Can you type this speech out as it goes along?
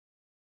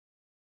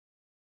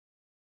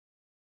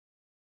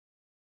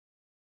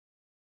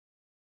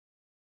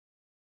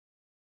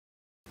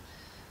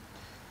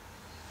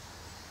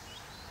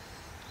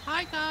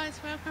Hi guys,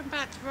 welcome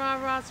back to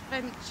Rara's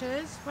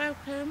Adventures.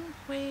 Welcome.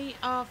 We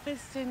are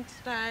visiting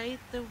today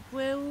the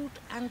Weald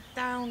and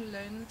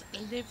Downland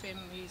Living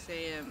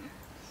Museum.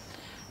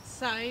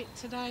 So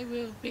today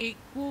we'll be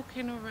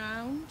walking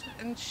around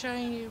and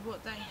showing you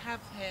what they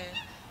have here.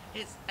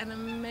 It's an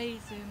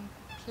amazing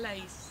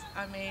place.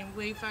 I mean,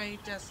 we've only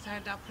just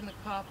turned up in the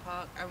car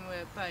park and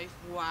we're both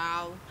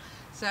wow.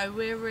 So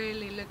we're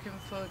really looking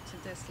forward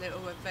to this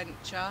little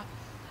adventure.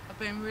 I've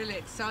been really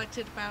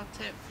excited about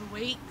it for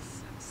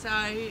weeks, so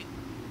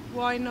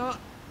why not?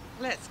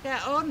 Let's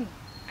get on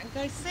and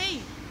go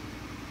see.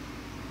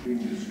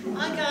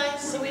 Hi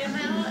guys, so we are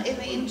now in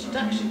the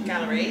introduction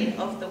gallery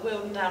of the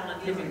Weald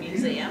Downland Living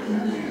Museum,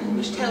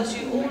 which tells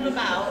you all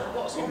about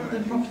what's on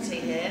the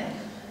property here,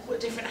 what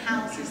different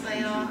houses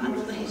they are and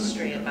all the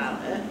history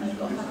about it. They've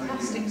got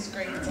fantastic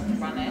screens up and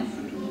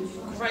running,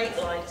 great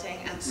lighting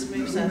and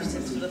smooth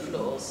surfaces for the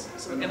floors.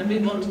 So we're going to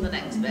move on to the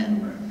next bit.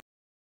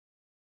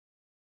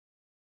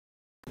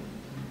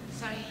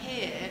 So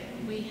here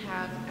we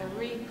have a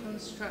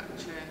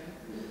reconstruction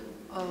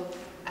of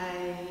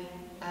a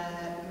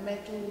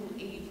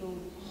medieval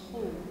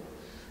hall.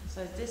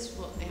 So this is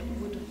what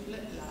it would have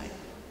looked like.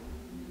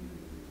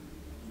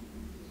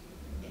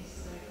 It's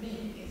so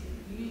big, it's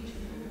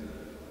beautiful.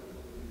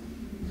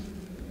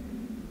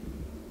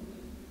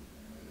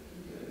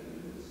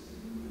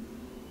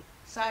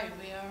 So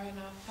we are in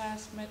our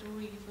first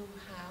medieval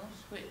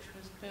house, which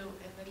was built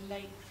in the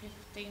late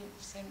 15th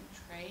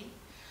century.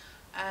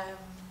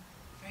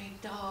 Very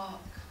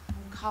dark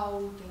and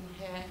cold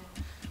in here.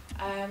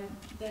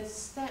 There's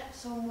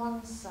steps on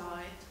one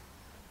side,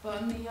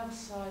 but on the other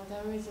side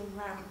there is a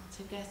ramp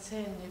to get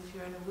in if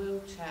you're in a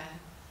wheelchair.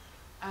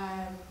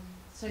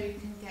 So you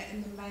can get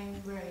in the main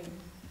room,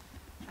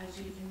 as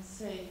you can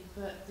see,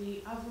 but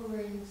the other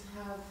rooms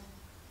have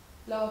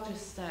larger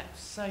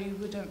steps, so you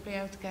wouldn't be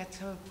able to get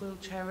a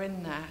wheelchair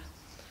in there,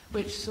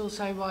 which is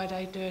also why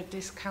they do a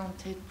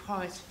discounted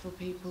price for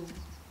people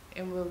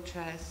in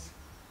wheelchairs.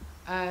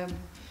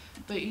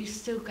 But you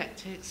still get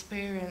to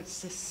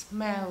experience the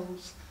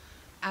smells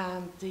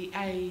and the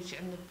age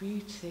and the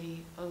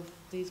beauty of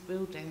these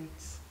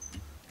buildings.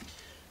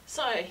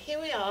 So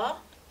here we are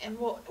in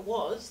what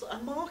was a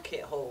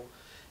market hall.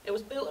 It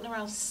was built in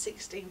around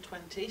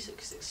 1620, so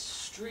it's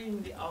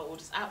extremely old.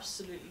 It's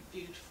absolutely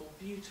beautiful,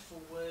 beautiful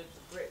wood,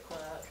 the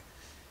brickwork.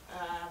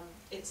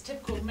 It's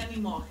typical of many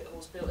market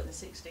halls built in the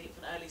 16th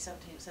and early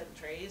 17th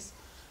centuries.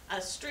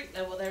 At street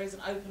level there is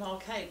an open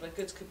arcade where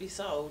goods could be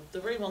sold.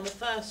 The room on the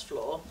first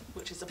floor,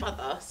 which is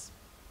above us,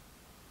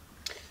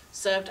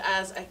 served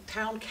as a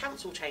town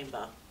council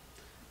chamber.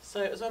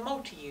 So it was a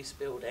multi-use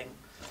building.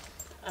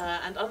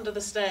 And under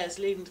the stairs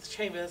leading to the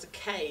chamber there's a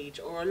cage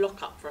or a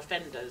lock-up for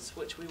offenders,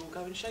 which we will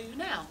go and show you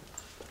now.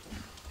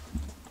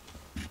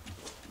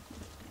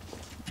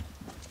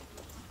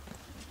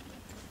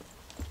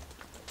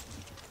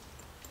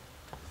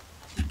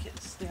 I think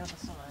it's the other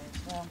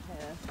side, down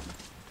here.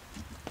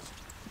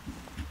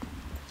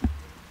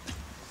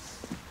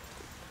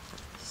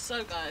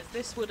 So guys,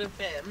 this would have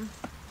been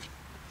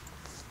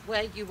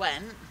where you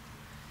went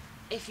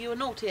if you were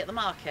naughty at the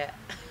market,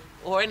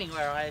 or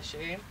anywhere I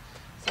assume.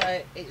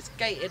 So it's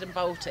gated and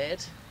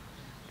bolted,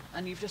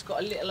 and you've just got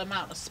a little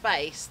amount of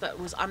space that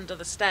was under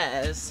the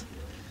stairs,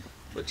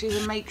 which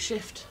is a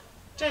makeshift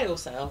jail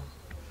cell.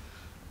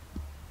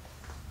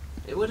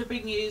 It would have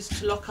been used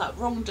to lock up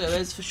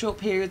wrongdoers for short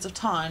periods of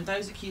time.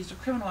 Those accused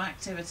of criminal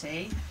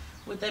activity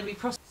would then be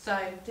prosecuted.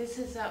 So this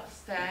is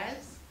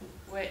upstairs,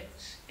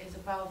 which is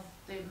above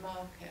the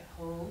market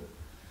hall,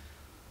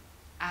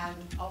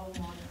 and oh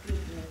my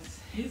goodness,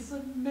 it's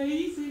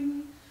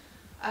amazing.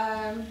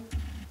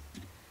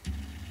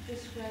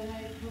 This is where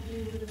they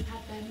probably would have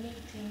had their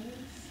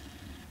meetings.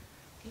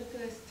 Look at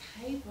this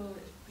table,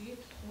 it's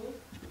beautiful.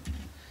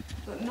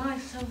 Got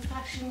nice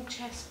old-fashioned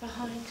chest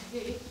behind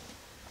you,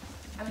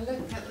 and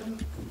look at them,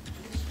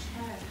 this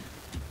chair,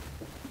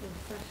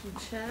 old-fashioned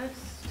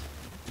chest.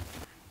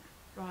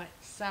 Right,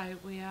 so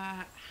we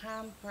are at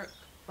Hambrook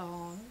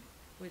Barn,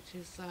 which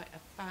is like a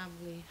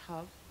family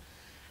hub,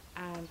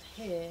 and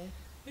here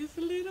is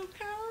a little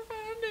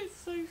caravan. It's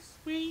so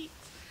sweet.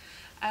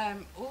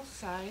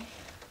 Also,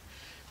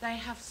 they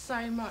have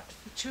so much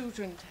for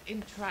children to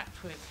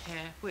interact with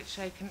here, which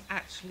they can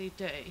actually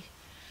do.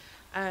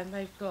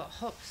 They've got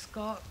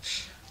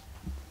hopscotch,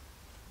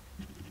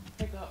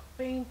 they've got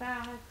bean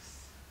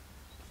bags,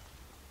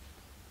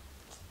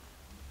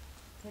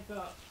 we've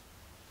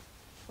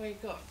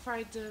got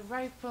throw the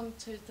rope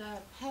onto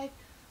the peg.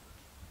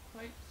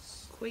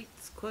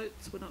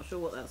 Quotes, we're not sure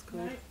what that's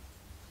called. No.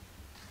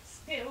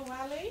 Skittle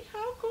Alley,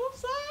 how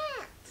cool's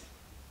that?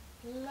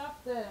 Love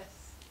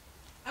this.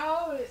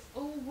 Oh, it's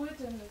all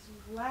wooden as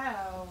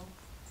well.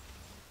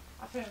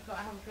 I think I've got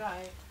to have a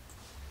go.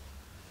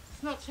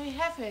 It's not too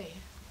heavy.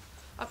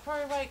 I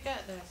probably won't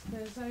get this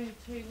because there's only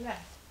 2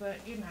 left,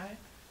 but you know,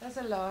 there's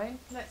a line.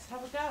 Let's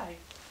have a go.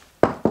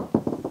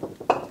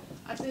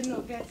 I did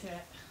not get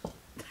it.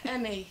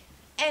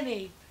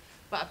 Any.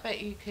 But I bet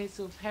you kids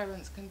or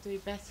parents can do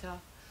better.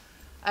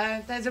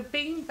 There's a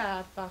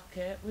beanbag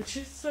bucket, which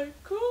is so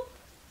cool.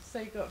 so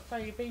you've got to throw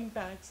your bean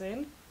bags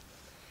in.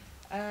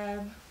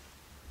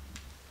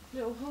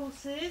 Little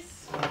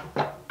horses.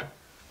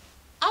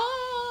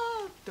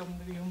 Ah,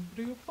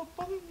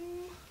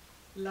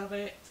 love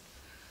it.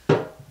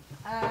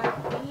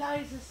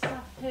 Loads of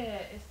stuff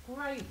here. It's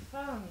great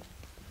fun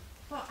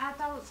for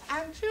adults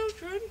and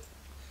children.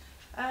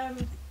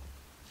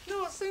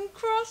 Noughts and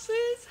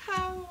crosses.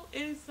 How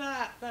is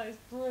that? That is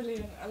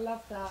brilliant. I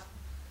love that.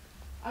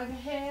 Over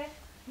here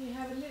you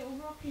have a little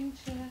rocking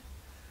chair,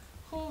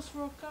 horse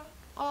rocker.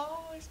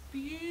 Oh, it's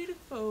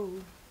beautiful.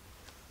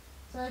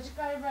 So as you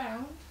go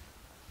around,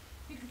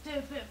 you could do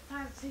a bit of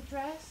fancy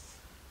dress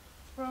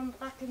from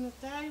back in the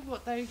day,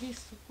 what they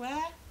used to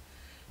wear.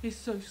 It's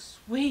so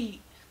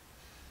sweet,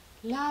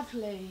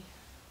 lovely.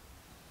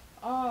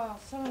 Oh,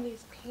 some of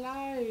these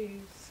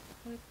clothes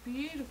are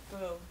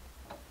beautiful.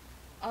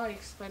 Oh, you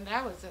can spend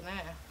hours in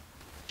there.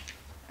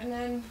 And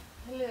then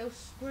a little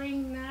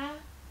screen there.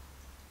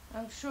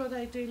 I'm sure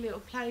they do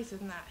little plays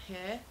in that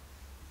here.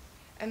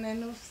 And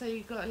then also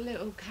you've got a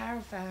little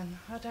caravan.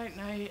 I don't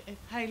know if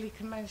Hayley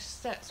can manage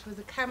steps with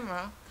the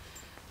camera,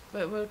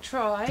 but we'll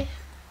try.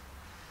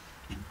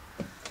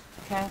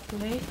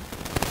 Carefully.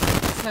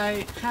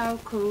 So how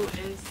cool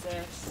is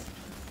this?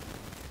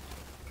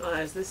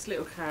 Guys, this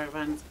little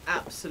caravan's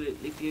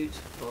absolutely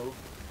beautiful.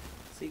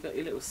 So you've got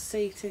your little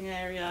seating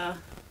area.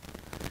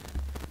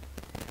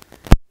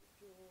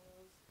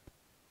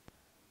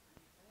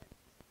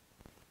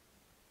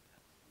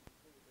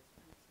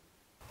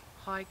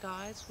 Hi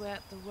guys, we're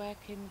at the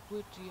working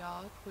wood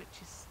yard,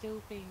 which is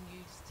still being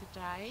used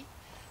today.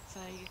 So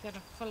you're going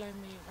to follow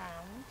me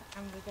around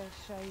and we're going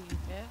to show you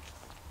this.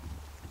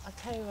 I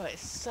tell you what,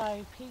 it's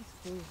so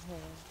peaceful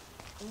here.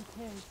 All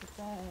here is the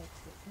birds,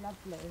 it's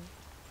lovely.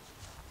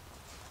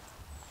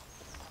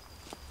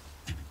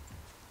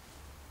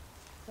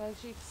 So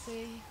as you can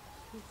see,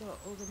 we've got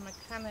all the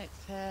mechanics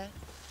here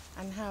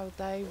and how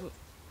they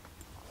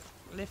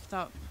lift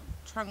up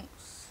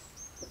trunks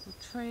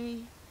of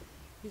tree.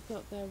 You've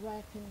got their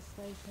working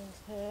stations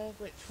here,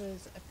 which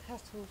was a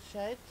cattle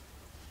shed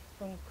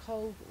from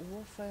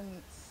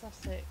Coldwathan,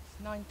 Sussex,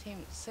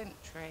 19th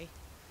century.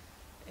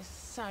 It's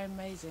so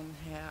amazing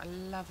here, I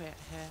love it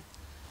here.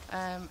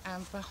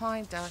 And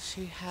behind us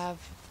you have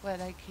where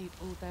they keep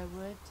all their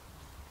wood.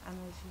 And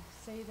as you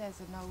can see,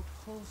 there's an old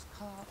horse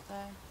cart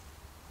there.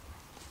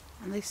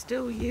 And they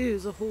still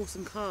use a horse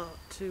and cart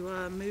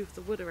to move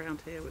the wood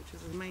around here, which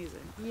is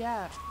amazing.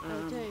 Yeah,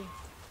 they do.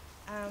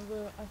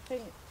 And I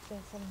think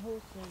there's some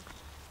horses.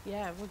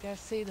 Yeah, we'll go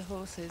see the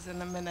horses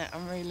in a minute.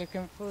 I'm really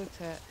looking forward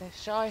to it. They're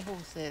shy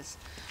horses,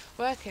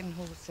 working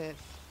horses.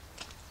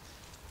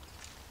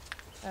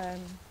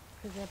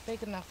 Because they're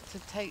big enough to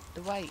take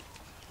the weight.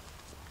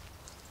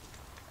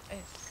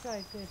 It's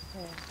so good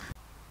here.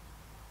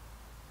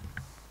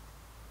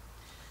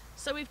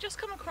 So we've just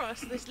come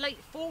across this late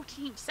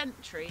 14th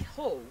century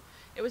hall.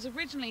 It was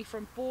originally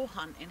from Boar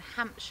Hunt in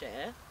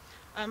Hampshire.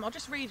 I'll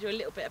just read you a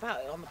little bit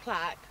about it on the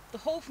plaque. The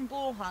hall from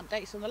Boar Hunt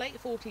dates from the late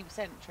 14th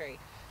century.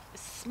 A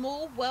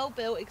small,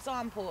 well-built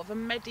example of a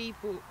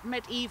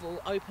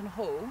medieval open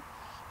hall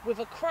with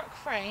a crook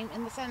frame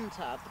in the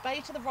centre. The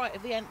bay to the right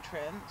of the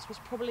entrance was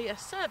probably a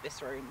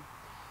service room.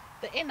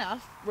 The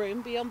inner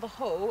room beyond the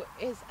hall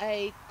is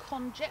a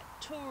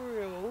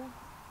conjectural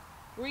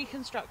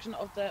reconstruction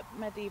of the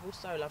medieval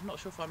solar. I'm not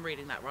sure if I'm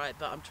reading that right,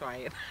 but I'm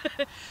trying.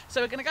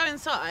 So we're going to go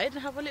inside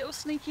and have a little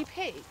sneaky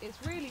peek. It's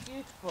really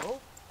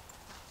beautiful.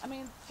 I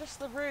mean, just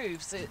the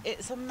roofs,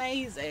 it's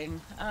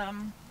amazing.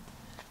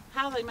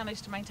 How they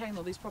managed to maintain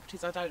all these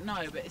properties, I don't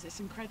know, but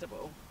it's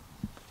incredible.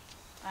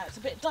 It's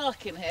a bit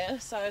dark in here,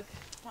 so I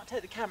might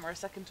take the camera a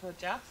second to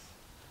adjust.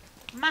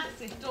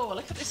 Massive door,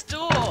 look at this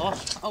door.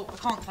 Oh, I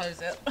can't close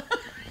it.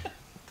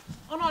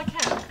 Oh no, I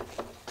can.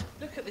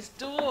 Look at this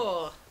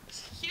door,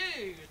 it's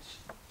huge.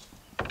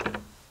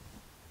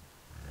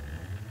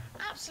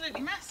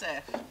 Absolutely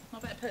massive. I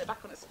better put it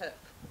back on its hook.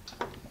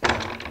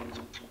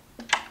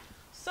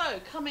 So,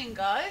 come in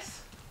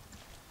guys.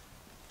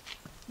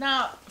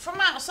 Now, from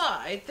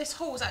outside, this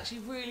hall is actually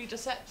really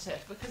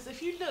deceptive because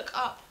if you look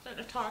up, I don't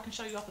know if Tara can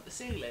show you up at the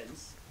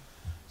ceilings,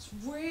 it's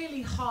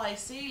really high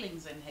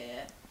ceilings in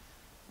here.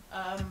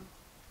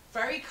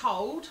 Very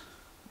cold,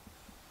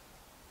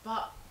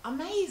 but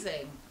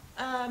amazing.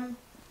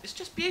 It's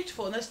just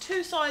beautiful, and there's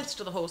two sides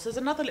to the hall, so there's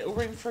another little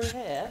room through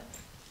here.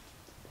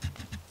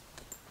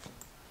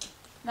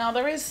 Now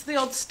there is the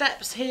odd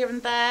steps here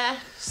and there,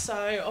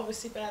 so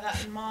obviously bear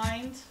that in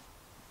mind.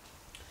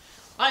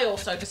 I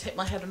also just hit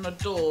my head on a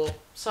door,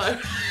 so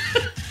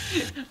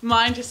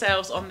mind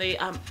yourselves on the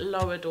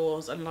lower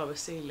doors and lower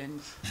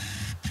ceilings.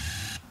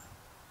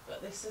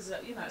 But this is,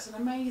 you know, it's an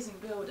amazing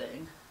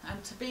building,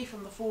 and to be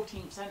from the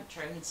 14th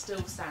century and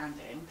still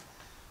standing,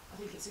 I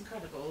think it's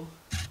incredible.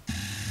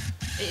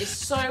 It is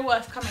so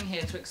worth coming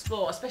here to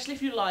explore, especially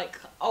if you like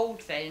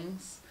old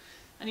things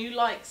and you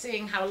like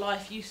seeing how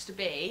life used to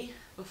be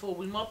before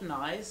we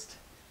modernised.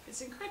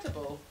 It's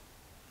incredible.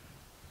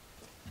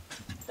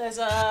 There's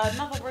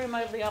another room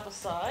over the other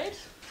side.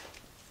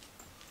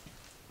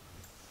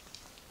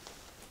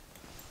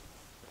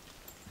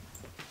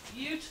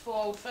 beautiful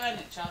old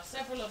furniture.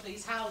 Several of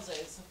these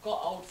houses have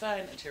got old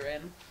furniture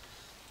in,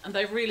 and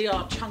they really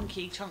are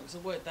chunky chunks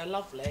of wood. They're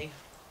lovely.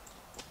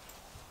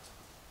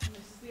 And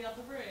this is the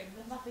other room.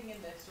 There's nothing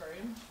in this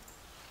room.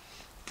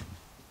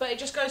 But it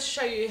just goes to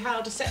show you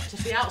how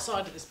deceptive the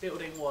outside of this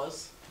building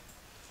was.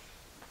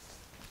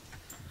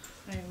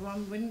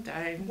 One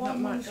window, not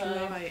One much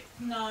window. light.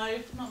 No,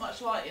 not much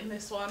light in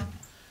this one.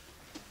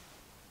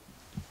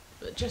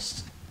 But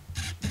just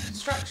the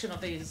construction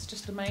of these is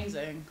just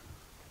amazing.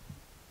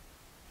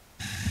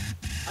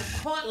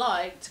 I'd quite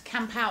like to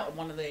camp out on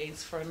one of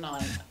these for a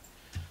night.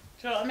 Do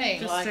you know what I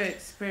mean? Just to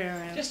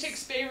experience. Just to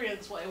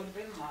experience what it would have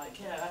been like,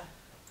 yeah.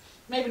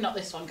 Maybe not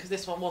this one, because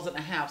this one wasn't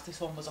a house.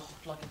 This one was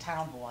like a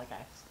town hall, I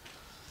guess.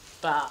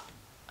 But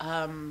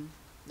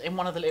in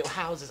one of the little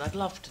houses, I'd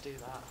love to do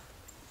that.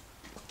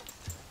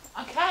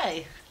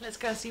 Okay, let's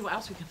go and see what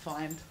else we can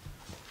find.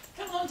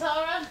 Come on,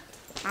 Tara.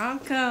 I'm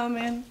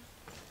coming.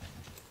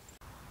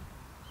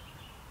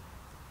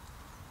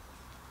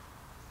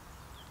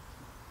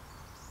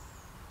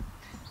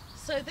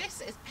 So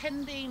this is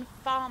Pendine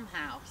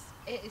Farmhouse.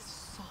 It is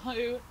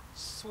so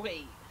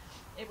sweet.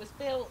 It was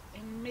built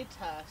in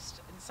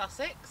Midhurst in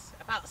Sussex,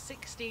 about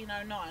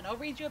 1609. I'll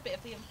read you a bit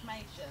of the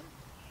information.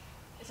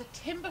 It's a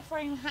timber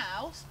frame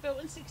house built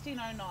in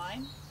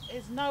 1609.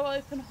 There's no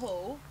open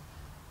hall,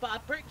 but a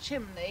brick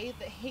chimney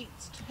that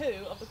heats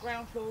 2 of the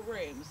ground floor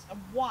rooms and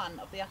 1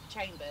 of the upper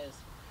chambers.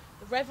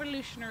 The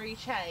revolutionary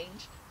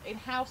change in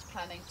house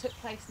planning took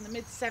place in the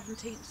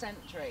mid-17th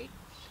century,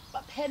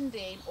 but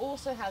Pendine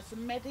also has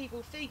some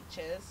medieval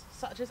features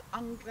such as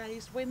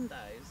unglazed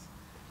windows,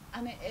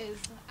 and it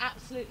is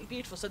absolutely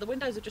beautiful. So the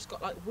windows have just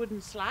got like wooden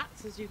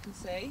slats, as you can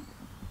see.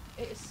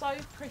 It is so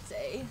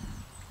pretty,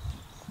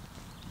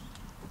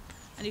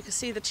 and you can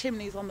see the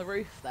chimneys on the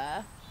roof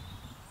there.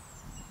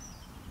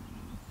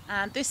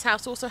 And this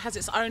house also has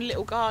its own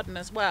little garden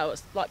as well.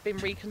 It's like been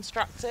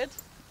reconstructed.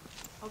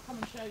 I'll come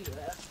and show you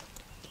it.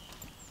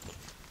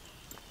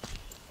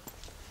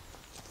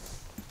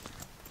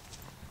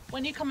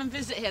 When you come and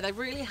visit here, they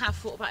really have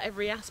thought about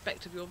every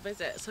aspect of your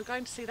visit. So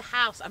going to see the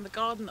house and the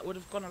garden that would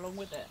have gone along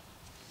with it.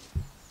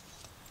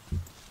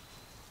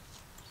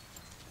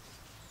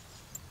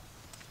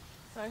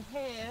 So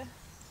here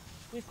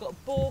we've got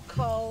boar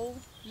coal,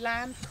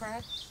 land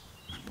cress,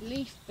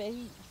 leaf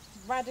beets,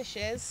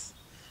 radishes,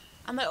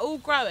 and they're all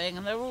growing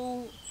and they're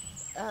all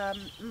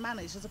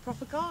managed as a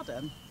proper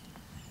garden,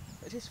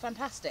 which is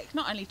fantastic.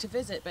 Not only to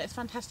visit, but it's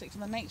fantastic for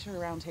the nature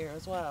around here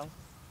as well.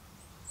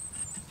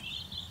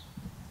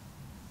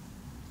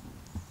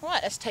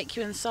 Right, let's take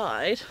you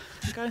inside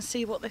and go and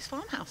see what this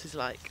farmhouse is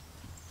like.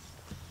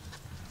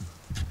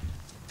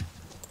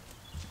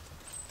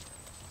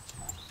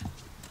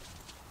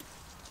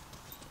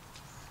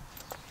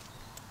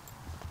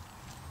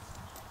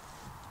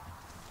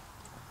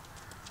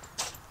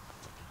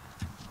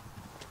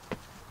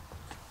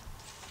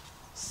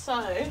 So,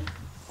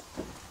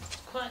 it's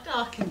quite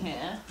dark in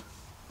here.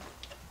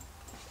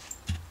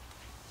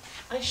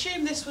 I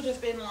assume this would have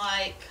been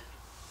like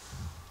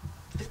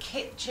the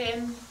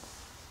kitchen.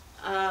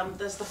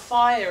 There's the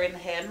fire in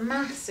here,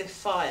 massive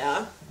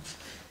fire.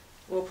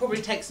 We'll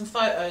probably take some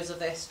photos of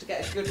this to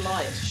get a good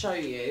light to show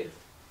you.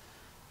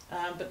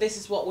 But this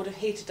is what would have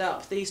heated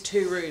up these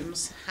 2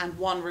 rooms and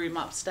 1 room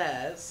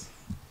upstairs.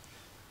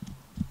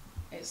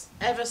 It's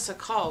ever so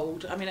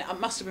cold. I mean, it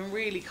must have been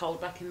really cold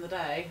back in the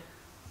day.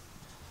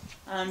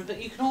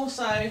 But you can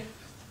also,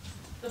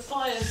 the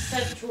fire's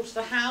central to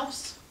the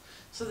house.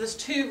 So there's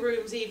 2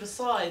 rooms either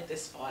side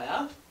this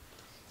fire.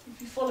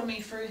 If you follow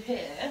me through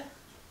here,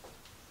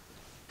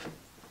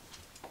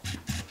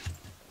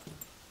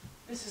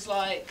 this is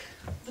like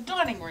the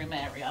dining room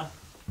area.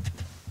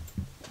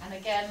 And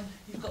again,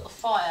 you've got the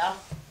fire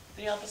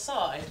the other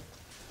side,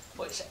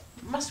 which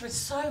must have been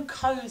so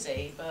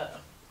cosy,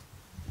 but...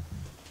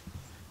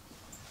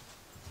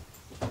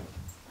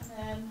 And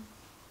then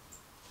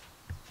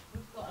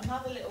we've got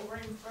another little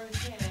room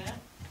through here.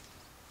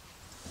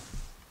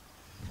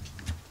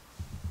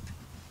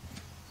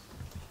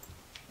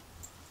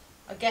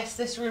 I guess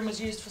this room was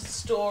used for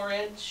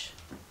storage.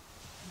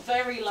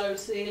 Very low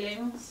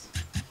ceilings.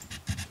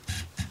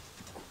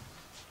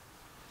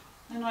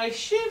 And I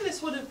assume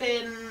this would have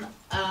been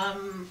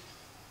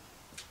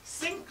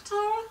sink,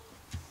 Tara?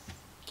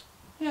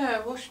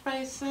 Yeah, wash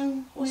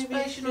basin. Wash maybe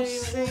basin or washing.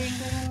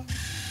 sink.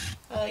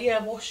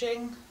 Yeah,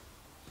 washing.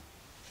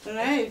 I don't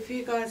know, if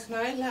you guys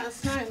know, let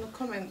us know in the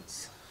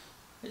comments.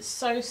 It's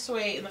so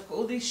sweet, and they've got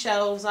all these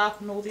shelves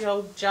up and all the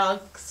old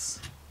jugs.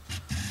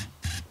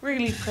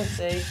 Really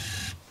pretty.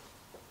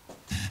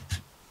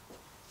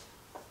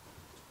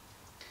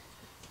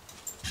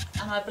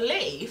 And I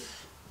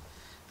believe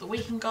that we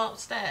can go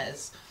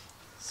upstairs.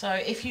 So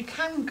if you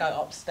can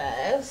go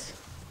upstairs,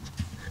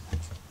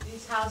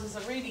 these houses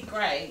are really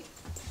great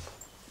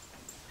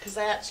because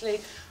they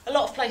actually, a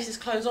lot of places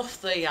close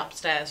off the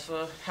upstairs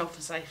for health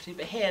and safety,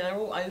 but here they're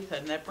all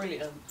open, they're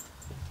brilliant.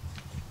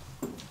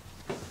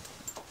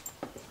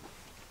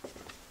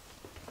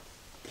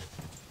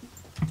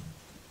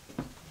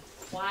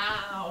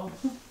 Wow.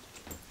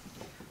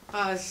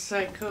 Oh, it's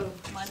so cool.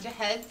 Mind your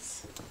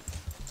heads.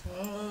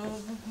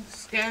 Oh,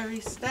 scary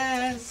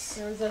stairs.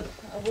 There is a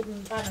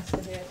wooden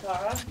banister here,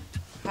 Clara.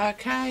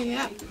 Okay,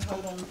 yeah. You can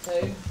hold on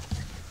to.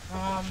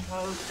 I'm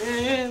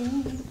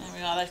holding. There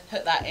we are, they've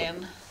put that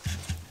in.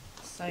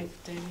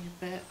 Safety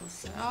bit.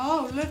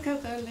 Oh, look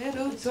at the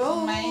little This door.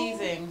 is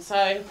amazing.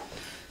 So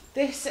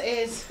this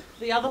is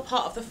the other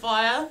part of the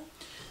fire.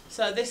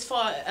 So this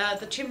fire,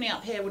 the chimney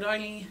up here would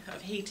only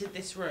have heated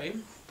this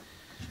room.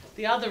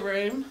 The other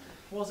room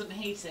wasn't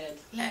heated.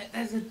 Look,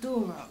 there's a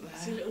door up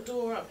There's a there. little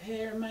door up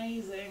here,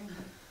 amazing.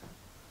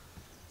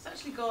 It's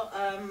actually got,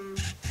 I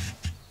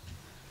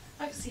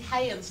can see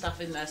hay and stuff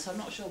in there, so I'm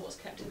not sure what's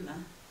kept in there.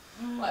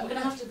 Right, we're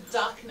going to have to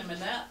duck in a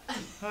minute.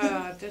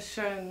 Oh, just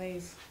showing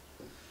these.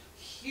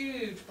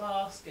 Huge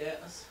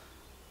baskets.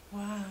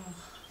 Wow.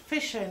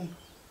 Fishing.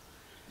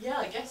 Yeah,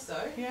 I guess so.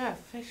 Yeah,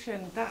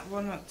 fishing. That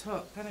one up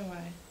top,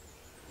 anyway.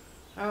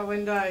 Our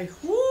window.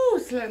 Woo,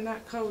 it's letting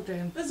that cold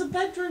in. There's a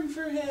bedroom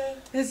through here.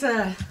 Is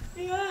there?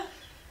 Yeah.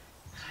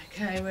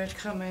 Okay, we're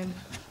coming.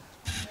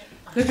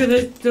 Look at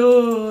this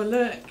door.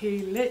 Look,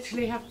 you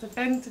literally have to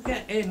bend to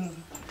get in.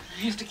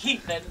 You have to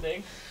keep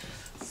bending.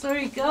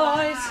 Sorry,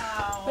 guys.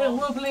 Wow. Bit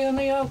wobbly on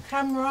the old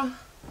camera.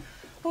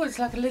 Oh, it's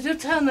like a little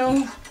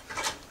tunnel.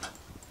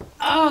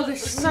 Oh,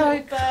 this is so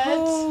Little bed.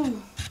 cool.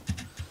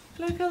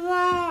 Look at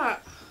that.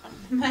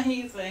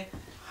 Amazing.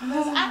 And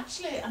there's Oh,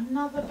 actually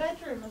another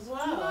bedroom as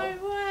well.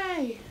 no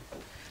way.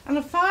 And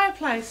a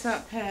fireplace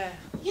up here.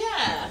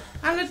 Yeah.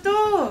 And a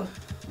door.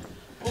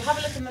 We'll have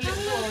a look in the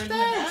little door And in a a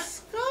minute.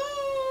 desk.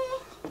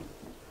 Oh.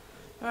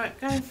 Right,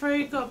 going through.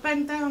 You've got to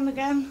bend down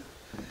again.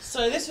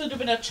 So this would have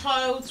been a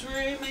child's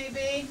room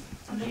maybe.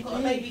 And we've got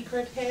a baby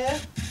crib here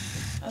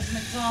as an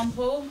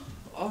example.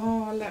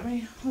 Oh,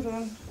 hold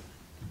on.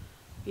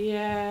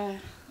 Yeah,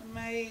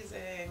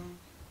 Amazing.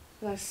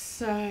 that's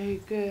so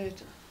good.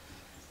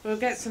 We'll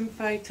get some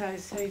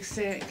photos so you can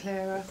see it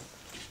clearer.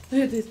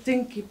 Look at this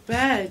dinky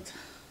bed.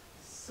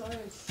 So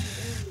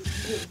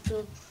sweet.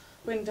 Little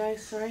window,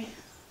 sorry.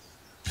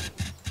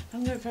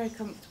 Doesn't look very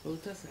comfortable,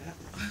 does it?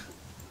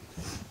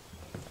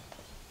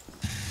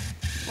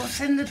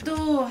 What's in the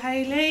door,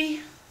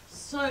 Hayley?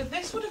 So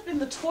this would have been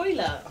the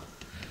toilet.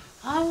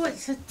 Oh,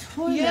 it's a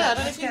toilet. Yeah, I don't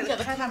know Let's if you can get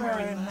the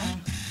camera in there.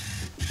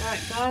 Right,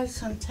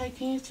 guys, I'm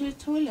taking you to the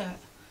toilet.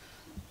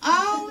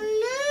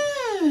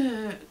 Oh,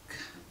 look!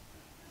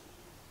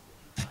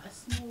 A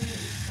small little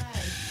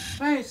space.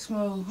 Very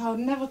small. I'll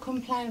never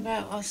complain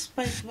about our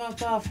space of our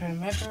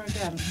bathroom ever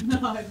again.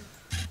 No.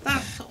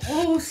 That's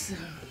awesome.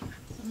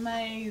 It's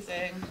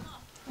amazing.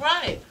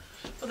 Right.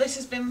 Well, this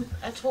has been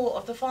a tour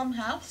of the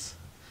farmhouse.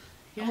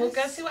 Yes. And we'll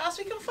go see what else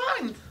we can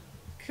find.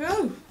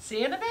 Cool. See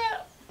you in a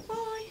bit.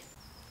 Bye.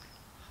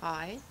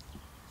 Hi.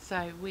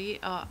 So we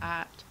are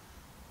at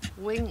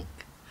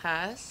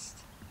Winkhurst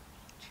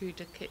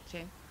Tudor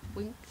Kitchen.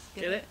 Wink.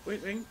 Get it?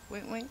 Wink, wink.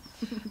 Wink,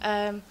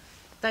 wink.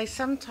 They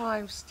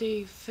sometimes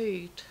do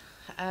food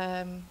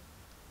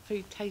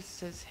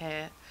tasters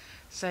here,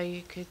 so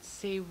you could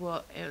see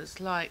what it was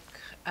like.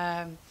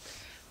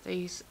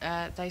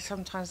 They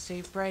sometimes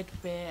do bread,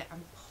 beer,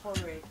 and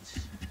porridge.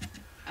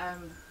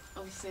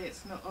 Obviously,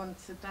 it's not on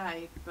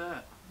today,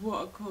 but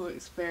what a cool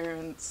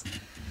experience!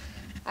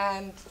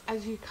 And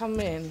as you come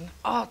in,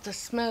 oh, the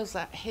smells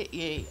that hit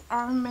you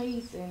are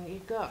amazing.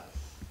 You got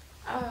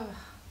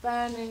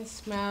burning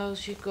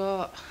smells. You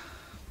got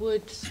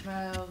wood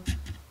smell.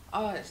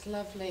 Oh, it's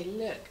lovely.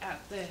 Look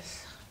at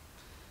this.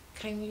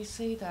 Can you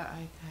see that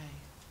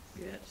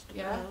okay? Yeah, just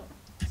Yeah? about.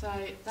 So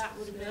that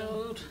would have been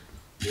Build.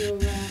 your,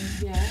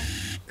 yeah,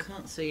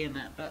 Can't see in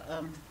it, but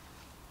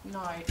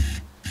night.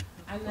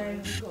 And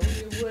then you've got all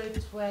your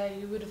woods where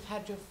you would have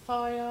had your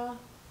fire.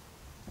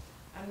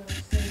 And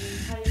obviously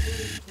your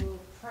tables for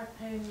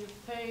prepping your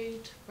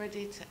food,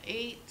 ready to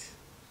eat.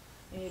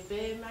 And your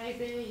beer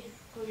maybe,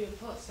 all your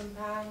pots and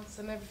pans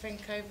and everything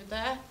over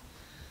there.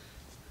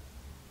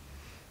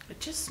 it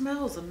just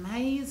smells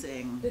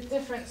amazing. The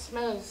different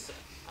smells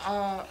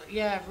are,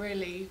 yeah,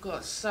 really, you've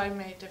got so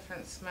many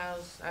different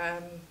smells.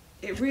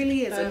 It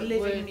really is a burnt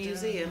living wood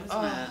museum, and-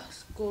 isn't it?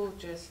 It's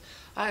gorgeous.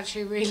 I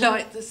actually really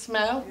like the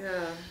smell.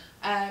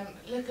 Yeah.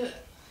 Look at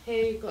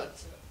here. You've got,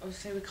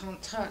 obviously we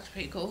can't touch,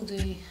 but you've got all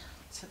the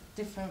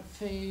different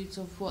foods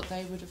of what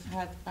they would have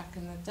had back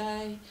in the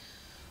day.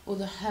 All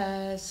the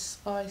herbs,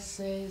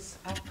 spices,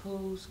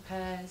 apples,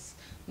 pears,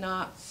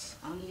 nuts.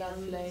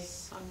 Lovely.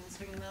 Onions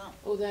hanging out.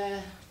 All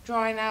their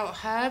drying out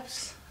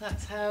herbs.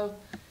 That's how,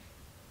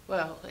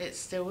 well, it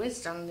still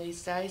is done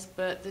these days,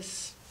 but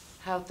this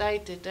how they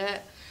did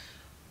it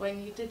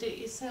when you did it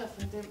yourself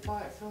and didn't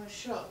buy it from a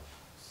shop.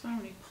 So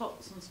many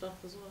pots and stuff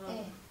as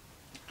well.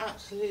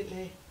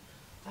 Absolutely.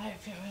 I hope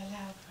you're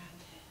allowed around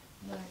here.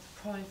 No, it's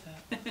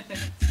private.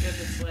 Let's go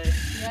this way.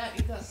 Yeah,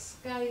 you got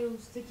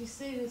scales. Did you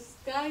see the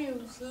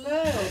scales? Little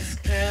Look.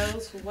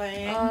 scales for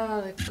weighing.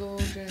 Oh, they're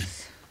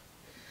gorgeous.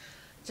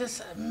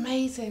 Just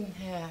amazing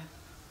here.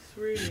 It's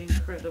really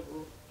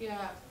incredible.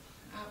 Yeah,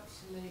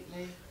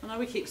 absolutely. I know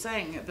we keep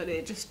saying it, but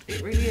it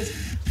really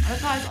is.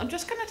 Guys, I'm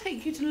just going to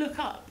take you to look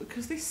up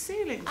because this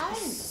ceiling Oh.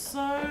 is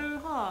so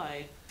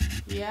high.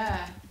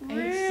 Yeah. And you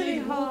Really see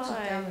the water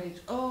high. damage.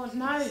 Oh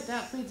no,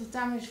 that'd be the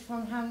damage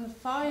from having the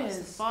fires.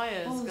 That's the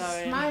fires all the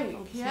going. smoke,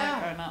 All the yeah.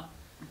 smoke going up.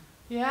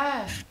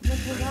 Yeah, look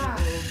at that.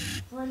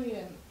 Incredible.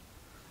 Brilliant.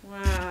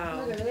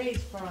 Wow. Look at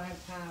these frying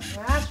pans.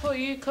 Now, that's what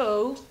you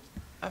call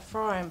a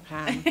frying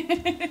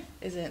pan,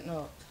 is it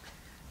not?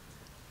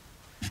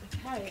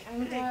 Okay,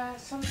 and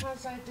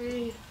sometimes I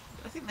do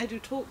I think they do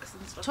talks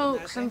and stuff.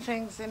 talks and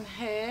things in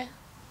here,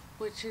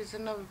 which is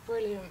another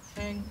brilliant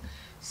thing.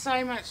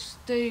 So much to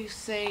do,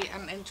 see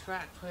and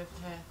interact with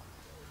here.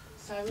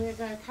 So we're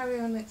going to carry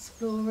on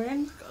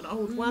exploring. Got an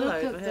old well Look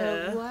over at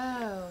here. the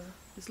well.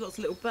 There's lots of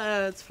little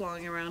birds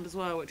flying around as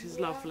well, which is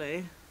Yeah.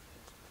 lovely.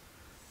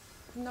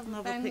 Another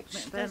Another bench.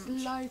 picnic There's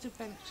bench. loads of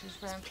benches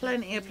around.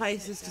 Plenty here of for you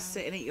places to down.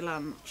 sit and eat your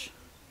lunch.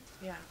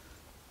 Yeah.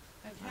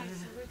 Okay,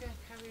 so we're going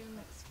to carry on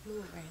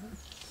exploring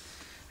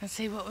and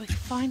see what we can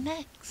find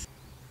next.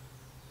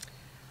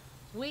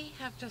 We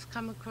have just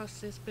come across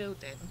this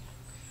building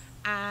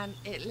and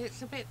it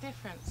looks a bit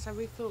different, so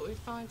we thought we'd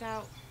find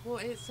out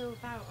what it's all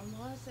about and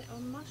why is it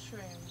on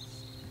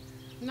mushrooms.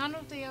 None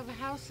of the other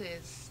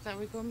houses that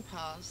we've gone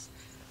past,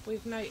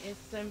 we've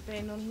noticed them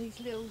being on these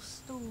little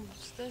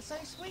stools. They're so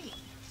sweet.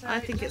 So I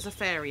think it's a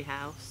fairy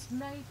house.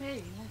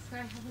 maybe. Let's go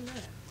have a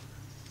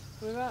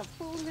look. We're up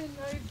falling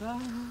over.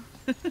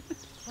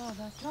 Oh,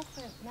 there's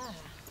nothing there.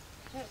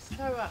 Let's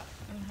go up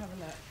and have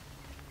a look.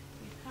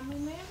 You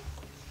coming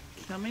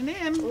in? Coming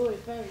in. Oh,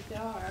 it's very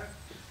dark.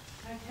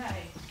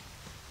 Okay.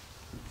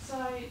 So,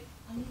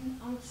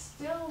 I'm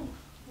still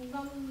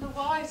none the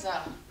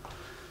wiser.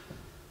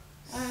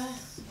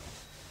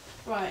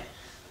 Right.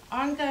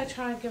 I'm going to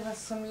try and give us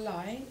some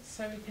light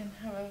so we can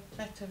have a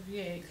better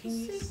view. Can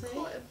you see?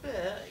 Quite a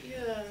bit,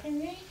 yeah.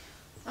 Can you?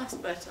 That's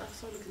better.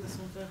 So look at this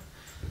one there.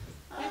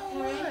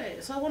 Oh, Okay.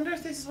 right. So I wonder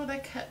if this is where they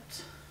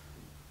kept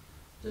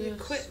the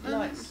equipment.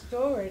 Like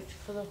storage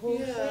for the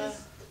horses. Yeah.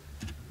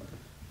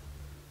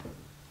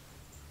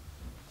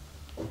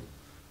 Oh,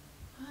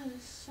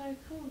 that's so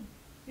cool.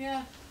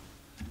 Yeah.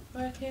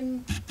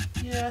 Working,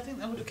 Yeah, I think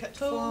they would have kept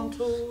farm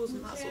tools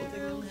and that sort of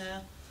thing in materials.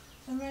 here.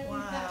 and maybe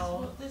that's Wow.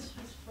 what this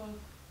was for.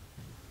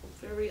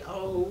 Very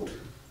old.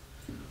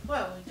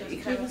 Well, we just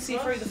You can even came see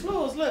across. through the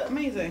floors. Look,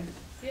 amazing.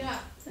 Yeah.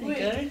 There you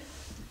go.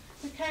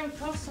 We came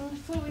across and we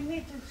thought we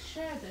needed to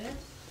share this.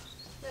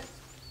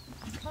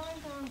 Let's climb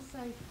down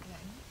safely.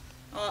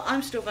 Oh,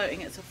 I'm still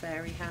voting it's a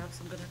fairy house.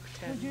 I'm going to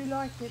pretend. Would you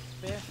like it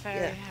to be a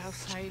fairy Yes.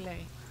 house,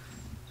 Hayley?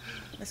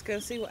 Let's go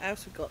and see what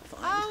else we've got to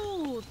find.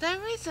 Oh,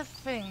 there is a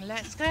thing.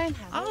 Let's go and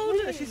have a Oh,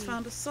 look, look. she's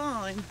found a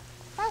sign.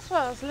 That's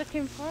what I was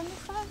looking for in the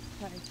first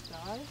place,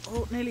 guys.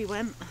 Oh, nearly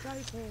went.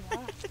 Don't do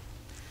that.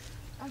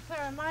 I'm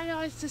sorry, are my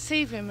eyes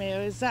deceiving me,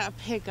 or is that a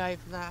pig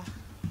over there?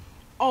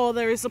 Oh,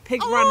 there is a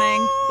pig Oh,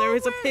 running. There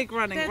is a pig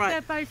running. They're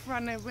Right. both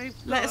running. We've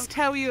got Let's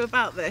tell you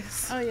about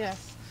this. Oh, yes.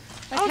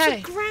 Oh, Okay.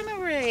 it's a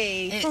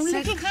granary It's from a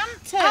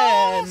Littlehampton.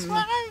 Oh, that's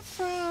where I'm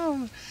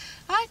from.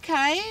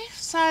 Okay,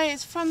 so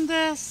it's from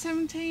the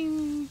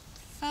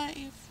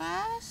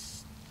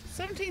 1731st?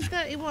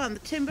 1731. The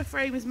timber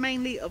frame is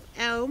mainly of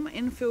elm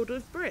infilled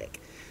with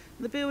brick.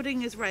 The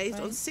building is raised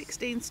on Right.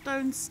 16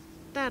 stone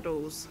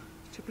staddles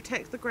to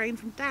protect the grain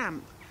from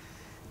damp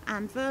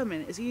and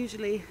vermin. It's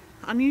unusually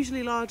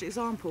large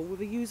example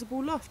with a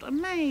usable loft.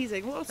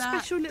 Amazing! What a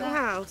special little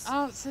house.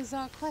 Answers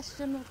our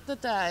question of the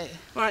day.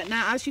 Right,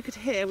 now as you could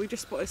hear, we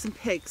just spotted some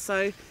pigs, so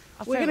we're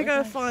think going to we're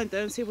go going- find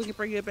them and see if we can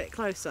bring you a bit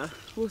closer.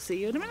 We'll see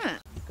you in a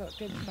minute. Got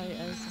good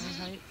photos,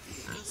 I hope.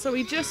 So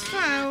we just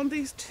found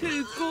these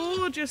two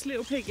gorgeous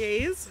little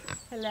piggies.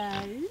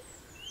 Hello.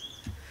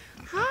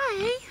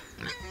 Hi!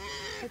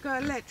 I've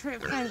got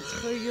electric fence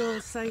for your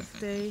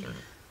safety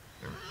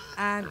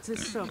and to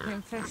stop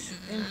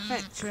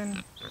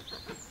infection.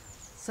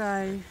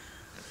 So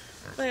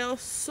They are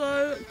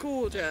so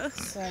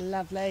gorgeous. they're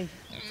lovely.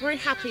 Very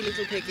happy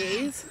little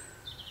piggies.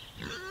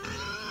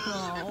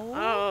 Oh.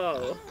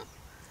 Oh,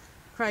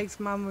 Craig's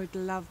mum would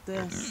love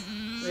this.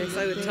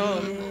 so would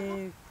Tom.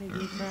 Big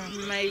piggy crap.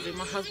 Amazing.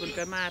 My husband would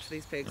go mad for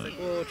these pigs. They're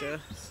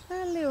gorgeous.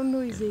 They're little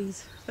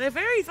noisies. They're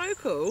very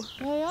vocal.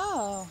 They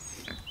are.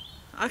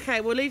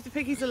 Okay, we'll leave the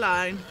piggies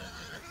alone.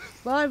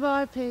 Bye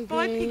bye, piggies.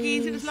 Bye,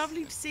 piggies. It was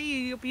lovely to see you.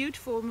 You're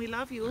beautiful and we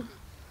love you.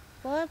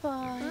 Bye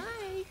bye.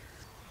 Bye.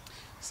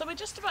 So we're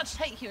just about to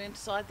take you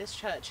inside this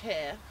church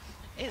here.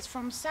 It's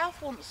from South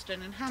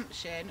Wonston in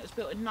Hampshire and it was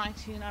built in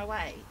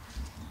 1908.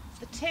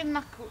 The tin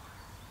knuckle,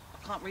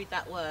 I can't read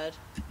that word.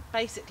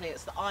 Basically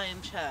it's the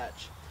Iron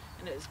Church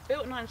and it was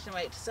built in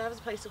 1908 to serve as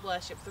a place of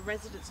worship for the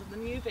residents of the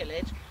new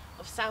village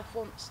of South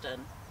Wonston.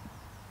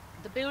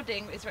 The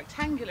building is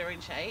rectangular in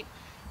shape,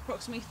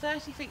 approximately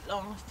 30 feet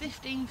long,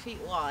 15 feet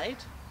wide,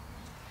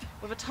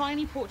 with a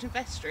tiny porch and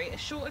vestry, a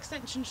short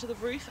extension to the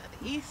roof at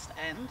the east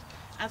end,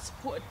 and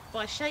supported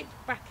by shaped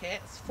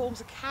brackets,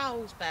 forms a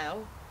cow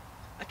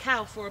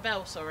for a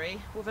bell,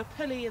 with a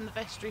pulley in the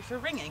vestry for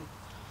ringing.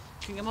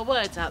 Can you get my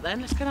words out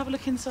then? Let's go and have a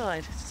look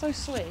inside. It's so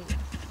sweet.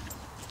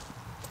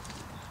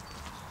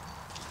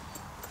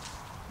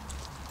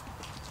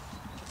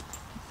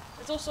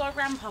 There's also a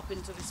ramp up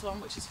into this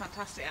one, which is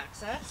fantastic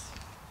access.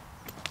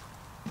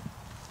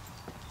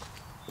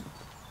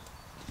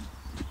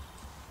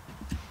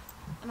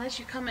 And as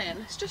you come in,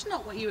 it's just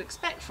not what you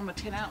expect from a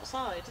tin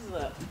outside, is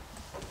it?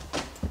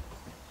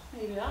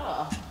 Here we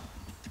are.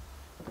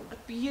 A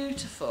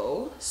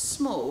beautiful,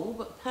 small,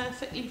 but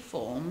perfectly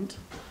formed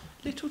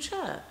little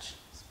church.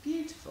 It's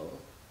beautiful.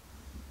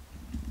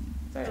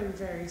 Very,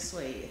 very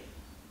sweet.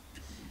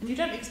 And you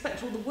don't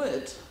expect all the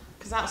wood,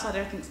 because outside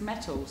everything's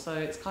metal, so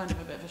it's kind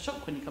of a bit of a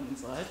shock when you come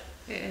inside.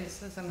 It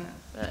is, isn't it?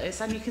 But it's,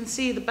 and you can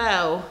see the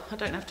bell. I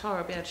don't know if Tara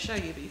will be able to show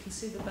you, but you can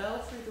see the bell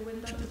through the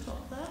window at the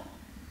top there.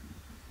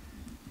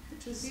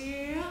 Which is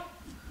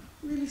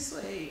really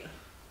sweet.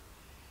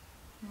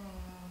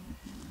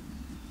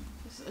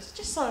 It's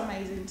just so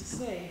amazing to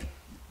see.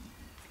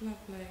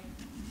 Lovely.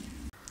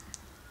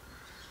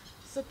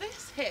 So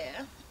this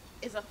here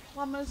is a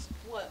plumber's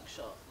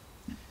workshop.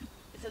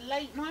 It's a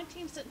late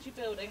 19th century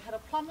building, had a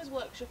plumber's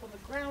workshop on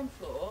the ground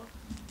floor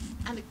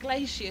and a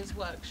glazier's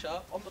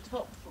workshop on the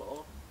top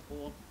floor,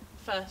 or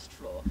first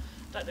floor.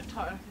 Don't know if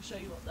Tara can show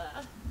you up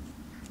there.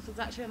 So there's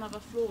actually another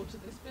floor to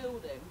this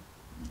building.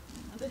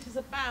 And this is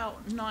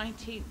about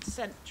 19th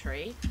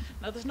century.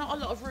 Now there's not a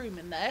lot of room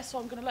in there, so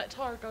I'm going to let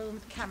Tara go in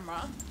with the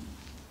camera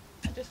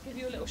and just give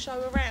you a little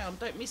show around.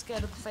 Don't be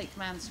scared of the fake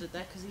man stood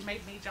there, because he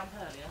made me jump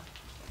earlier.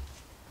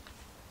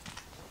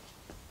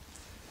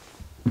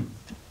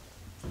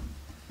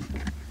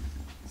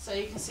 So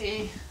you can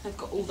see they've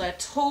got all their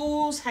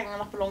tools hanging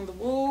up along the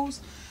walls.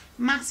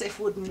 Massive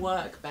wooden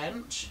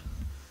workbench.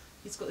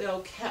 He's got the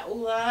old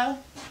kettle there.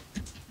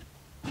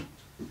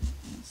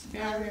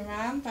 Scary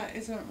man that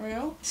isn't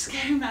real.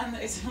 Scary man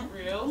that isn't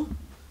real.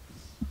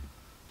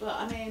 But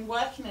I mean,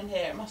 working in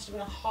here, it must have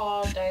been a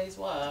hard day's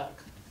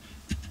work.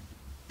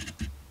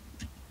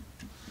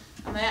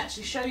 And they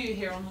actually show you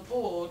here on the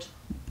board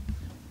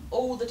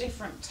all the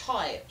different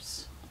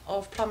types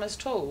of plumber's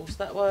tools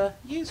that were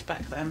used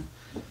back then.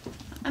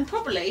 And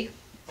probably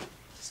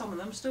some of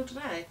them still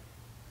today.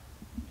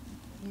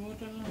 More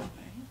than likely.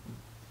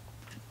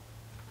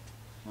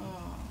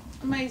 Oh.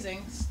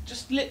 Amazing. It's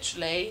just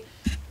literally,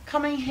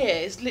 coming here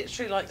is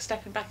literally like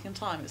stepping back in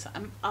time. It's,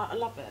 I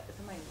love it. It's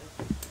amazing.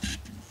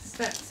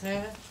 Steps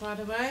here, by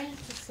the way,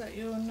 just so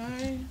you all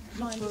know.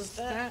 Mind the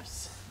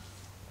steps.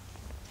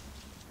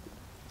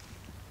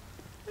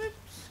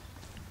 Oops.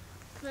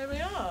 There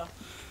we are.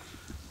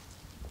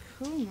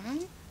 Cool,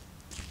 man.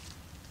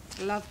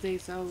 Love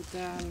these old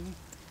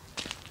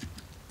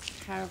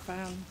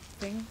caravan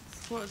things.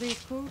 What are these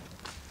called?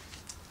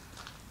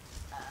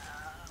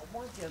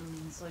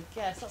 Wagons, I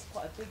guess. That's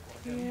quite a big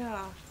wagon.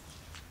 Yeah.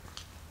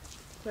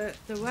 But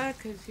the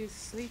workers used to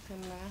sleep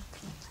in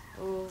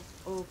there or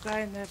go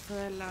in there for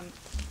their lunch.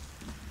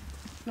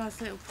 Nice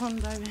little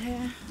pond over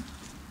here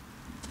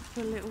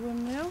for a little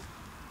windmill.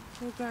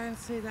 We'll go and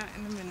see that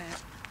in a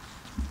minute.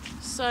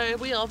 So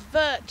we are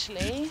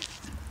virtually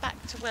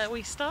back to where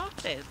we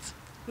started.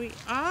 We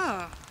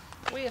are.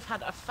 We have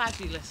had a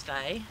fabulous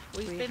day.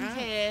 We've been have.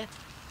 here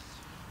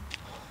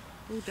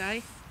All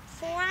day.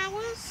 4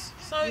 hours.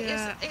 So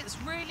Yeah. it's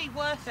really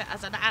worth it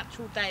as an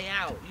actual day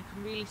out. You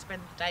can really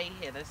spend the day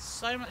here. There's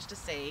so much to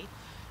see,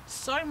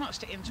 so much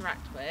to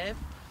interact with.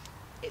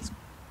 It's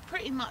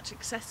pretty much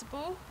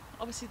accessible.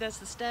 Obviously there's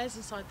the stairs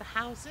inside the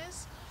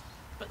houses,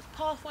 but the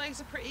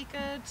pathways are pretty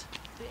good.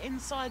 The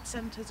inside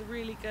centres are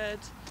really good.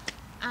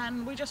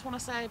 And we just want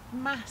to say a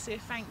massive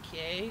thank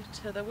you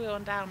to the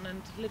Weald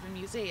Downland Living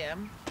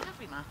Museum for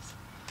having us.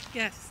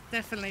 Yes,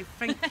 definitely.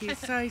 Thank you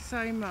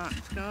so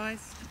much,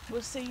 guys.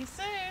 We'll see you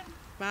soon.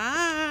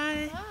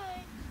 Bye.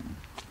 Bye.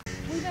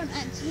 We don't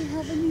actually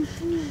have any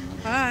food.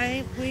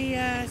 Hi. We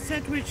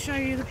said we'd show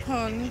you the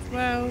pond.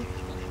 Well,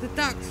 the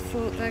ducks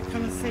thought they'd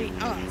come and see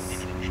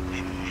us.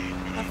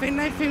 I think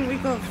they think we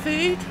got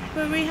food,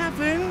 but we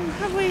haven't.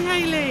 Have we,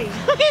 Hayley?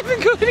 We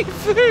haven't got any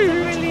food. It's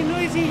a really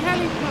noisy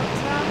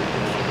helicopter.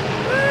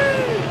 Woo!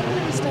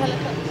 Mr.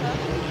 Helicopter.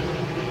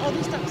 Oh,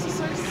 these ducks are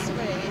so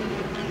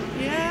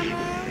sweet. Yeah,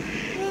 man.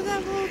 Look at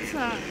that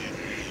water.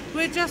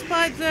 We're just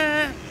by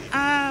the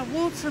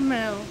water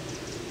mill.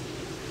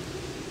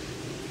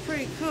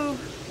 Pretty cool.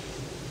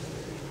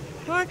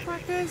 Hi,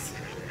 Crackers.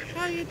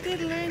 How you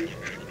diddling?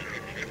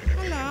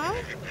 Hello.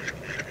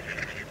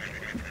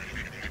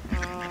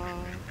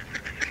 Oh,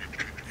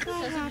 so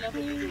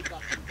happy.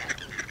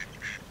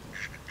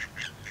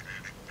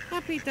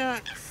 Happy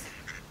ducks.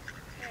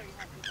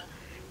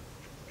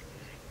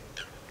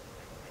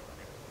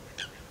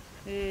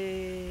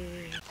 Hey.